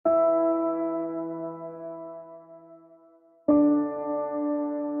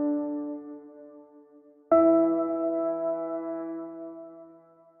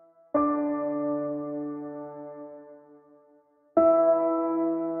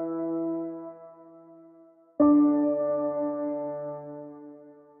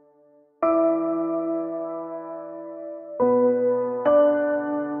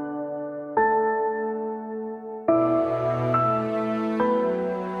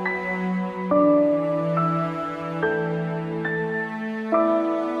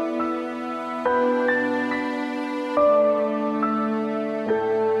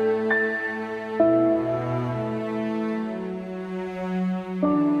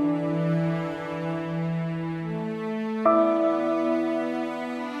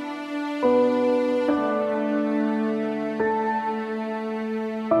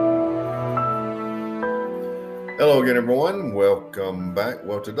Hello again, everyone. Welcome back.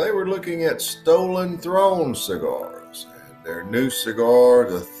 Well, today we're looking at Stolen Throne cigars and their new cigar,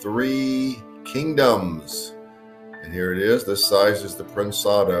 the Three Kingdoms. And here it is. This size is the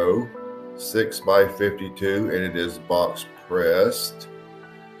Prensado, 6x52, and it is box pressed.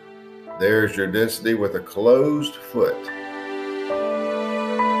 There's your density with a closed foot.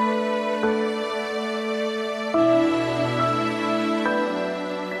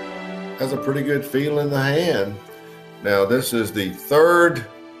 Has a pretty good feel in the hand. Now, this is the third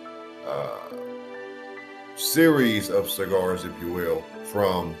series of cigars, if you will,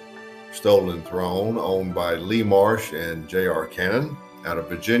 from Stolen Throne, owned by Lee Marsh and J.R. Cannon out of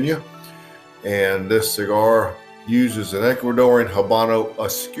Virginia. And this cigar uses an Ecuadorian Habano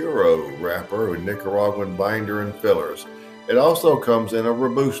Oscuro wrapper with Nicaraguan Binder and fillers. It also comes in a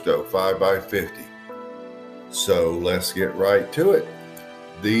Robusto 5x50. So let's get right to it.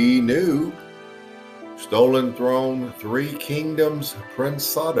 The new Stolen Throne Three Kingdoms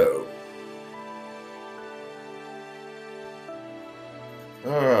Prensado.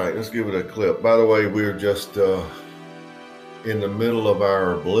 All right, let's give it a clip. By the way, we're just in the middle of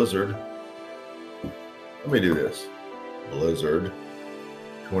our blizzard. Let me do this. Blizzard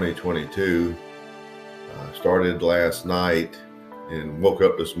 2022 started last night and woke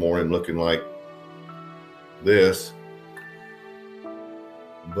up this morning looking like this.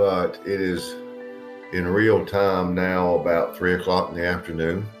 But it is in real time now about 3 o'clock in the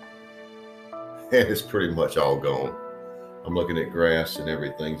afternoon, and it's pretty much all gone. I'm looking at grass and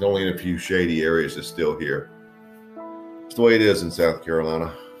everything. It's only in a few shady areas that's still here. It's the way it is in South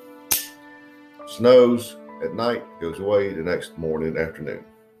Carolina. Snows at night, goes away the next morning, afternoon.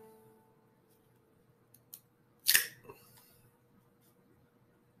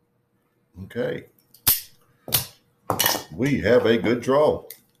 Okay. We have a good draw.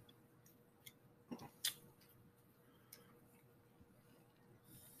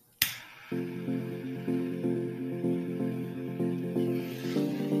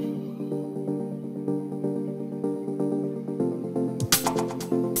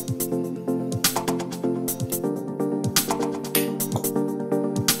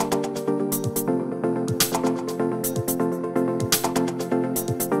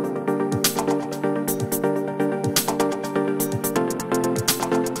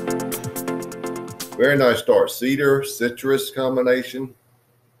 Very nice start. Cedar, citrus combination,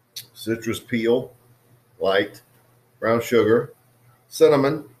 citrus peel, light, brown sugar,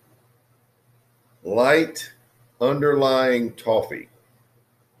 cinnamon, light underlying toffee.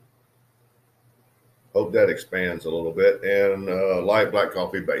 Hope that expands a little bit. And light black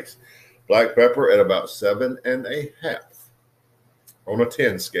coffee base. Black pepper at about 7.5 on a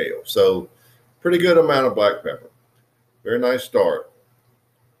 10 scale. So pretty good amount of black pepper. Very nice start.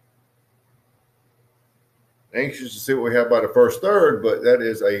 Anxious to see what we have by the first third, but that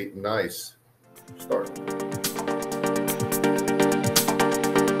is a nice start.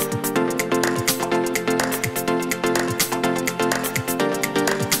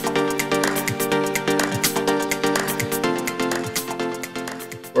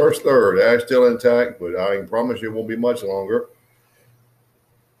 First third, ash still intact, but I can promise you it won't be much longer.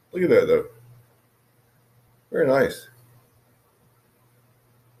 Look at that, though. Very nice.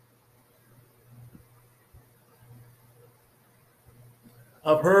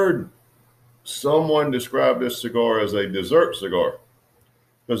 I've heard someone describe this cigar as a dessert cigar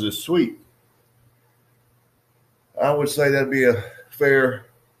because it's sweet. I would say that'd be a fair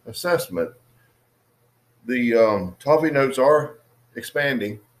assessment. The toffee notes are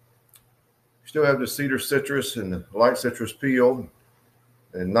expanding. You still have the cedar citrus and the light citrus peel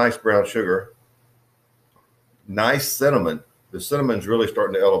and nice brown sugar. Nice cinnamon. The cinnamon's really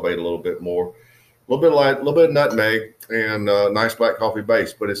starting to elevate a little bit more. A little bit light, a little bit of nutmeg, and nice black coffee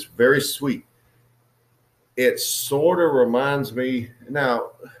base, but it's very sweet. It sort of reminds me,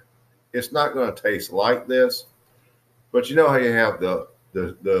 now, it's not going to taste like this, but you know how you have the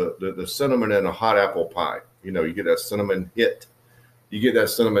cinnamon in a hot apple pie. You know, you get that cinnamon hit. You get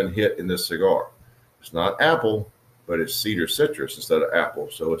that cinnamon hit in this cigar. It's not apple, but it's cedar citrus instead of apple,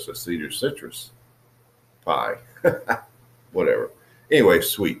 so it's a cedar citrus pie. Whatever. Anyway,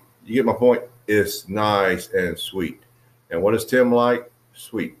 sweet. You get my point? It's nice and sweet. And what does Tim like?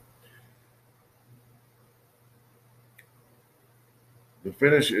 Sweet. The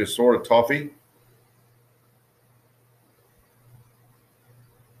finish is sort of toffee.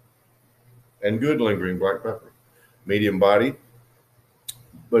 And good lingering black pepper. Medium body.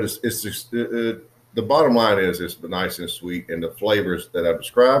 But it's just, the bottom line is it's nice and sweet. And the flavors that I've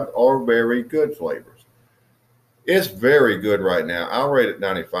described are very good flavors. It's very good right now. I'll rate it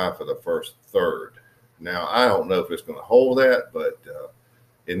 95 for the first third. Now, I don't know if it's going to hold that, but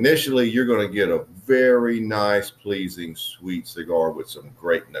initially you're going to get a very nice, pleasing, sweet cigar with some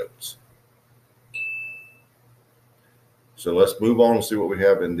great notes. So let's move on and see what we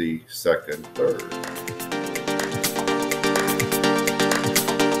have in the second third.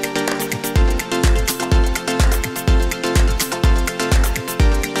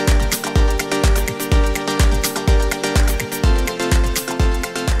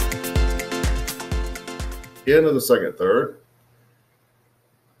 Into the second third,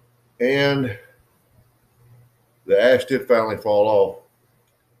 and the ash did finally fall off.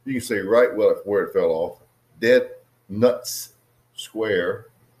 You can see right where it fell off. Dead nuts square.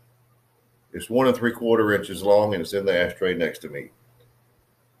 It's 1 3/4 inches long, and it's in the ashtray next to me.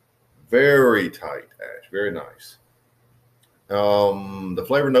 Very tight ash, very nice. The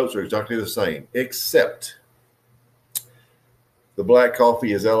flavor notes are exactly the same, except the black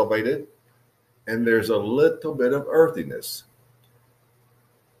coffee is elevated, and there's a little bit of earthiness.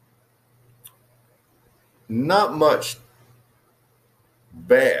 Not much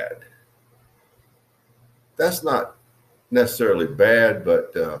bad. That's not necessarily bad,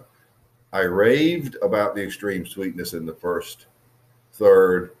 but I raved about the extreme sweetness in the first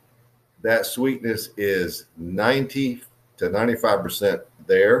third. That sweetness is 90 to 95%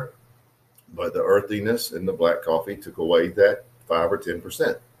 there, but the earthiness in the black coffee took away that 5 or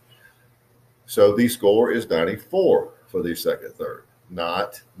 10%. So the score is 94 for the second third.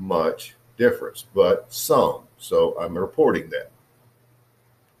 Not much difference, but some. So I'm reporting that.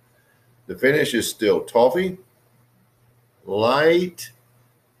 The finish is still toffee, light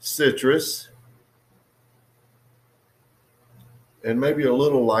citrus, and maybe a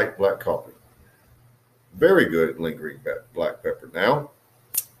little light black coffee. Very good lingering black pepper. Now,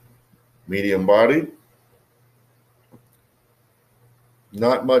 medium bodied.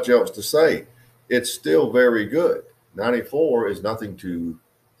 Not much else to say. It's still very good. 94 is nothing to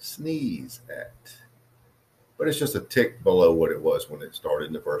sneeze at, but it's just a tick below what it was when it started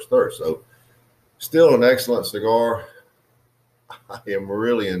in the first third. So still an excellent cigar. I am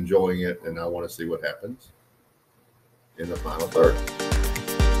really enjoying it, and I want to see what happens in the final third.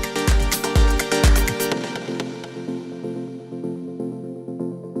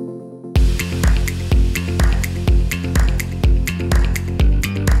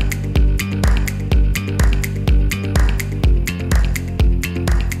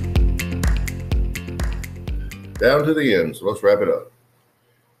 Down to the end, so let's wrap it up.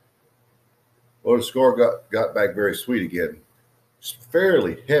 Well, the cigar got back very sweet again. It's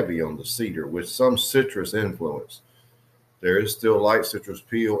fairly heavy on the cedar with some citrus influence. There is still light citrus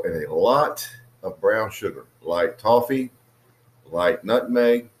peel and a lot of brown sugar, light toffee, light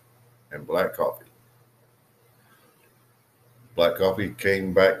nutmeg, and black coffee. Black coffee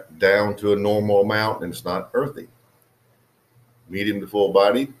came back down to a normal amount, and it's not earthy. Medium to full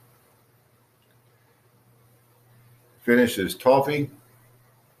bodied. Finish is toffee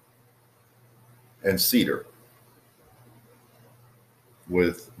and cedar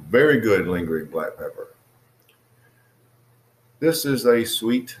with very good lingering black pepper. This is a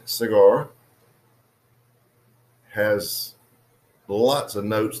sweet cigar. Has lots of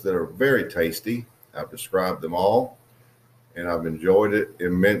notes that are very tasty. I've described them all, and I've enjoyed it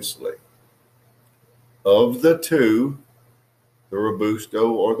immensely. Of the two, the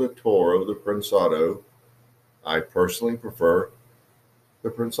Robusto or the Toro, the Prensado, I personally prefer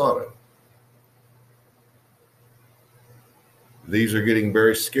the Prensado. These are getting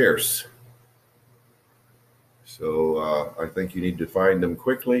very scarce. So I think you need to find them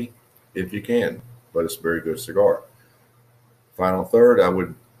quickly if you can, but it's a very good cigar. Final third, I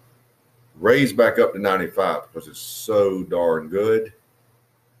would raise back up to 95 because it's so darn good.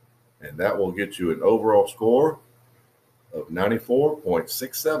 And that will get you an overall score of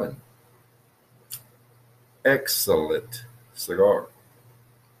 94.67. Excellent cigar.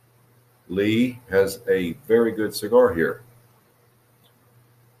 Lee has a very good cigar here.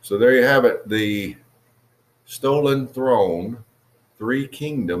 So there you have it, the Stolen Throne, Three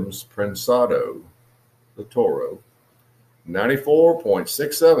Kingdoms Prensado, the Toro,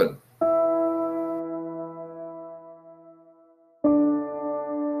 94.67.